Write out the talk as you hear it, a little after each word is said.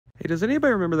Hey, does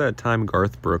anybody remember that time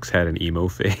Garth Brooks had an emo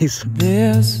phase?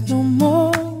 There's no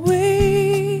more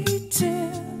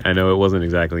waiting. I know it wasn't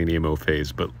exactly an emo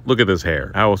phase, but look at this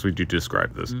hair. How else would you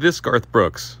describe this? This Garth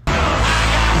Brooks.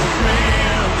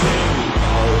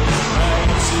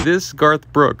 This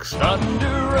Garth Brooks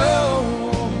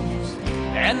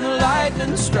And the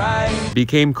lightning strike.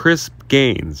 became Chris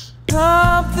Gaines.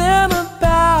 Something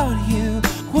about you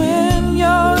when you're.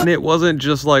 And it wasn't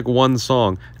just like one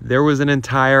song. There was an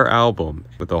entire album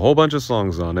with a whole bunch of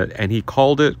songs on it, and he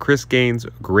called it Chris Gaines'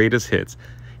 Greatest Hits.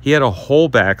 He had a whole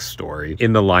backstory.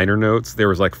 In the liner notes, there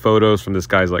was like photos from this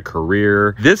guy's like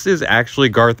career. This is actually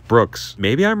Garth Brooks.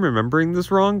 Maybe I'm remembering this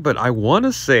wrong, but I want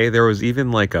to say there was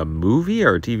even like a movie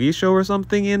or a TV show or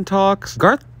something in talks.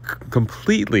 Garth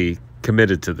completely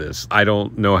committed to this. I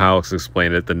don't know how else to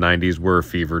explain it. The 90s were a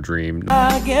fever dream.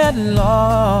 I get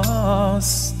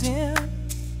lost in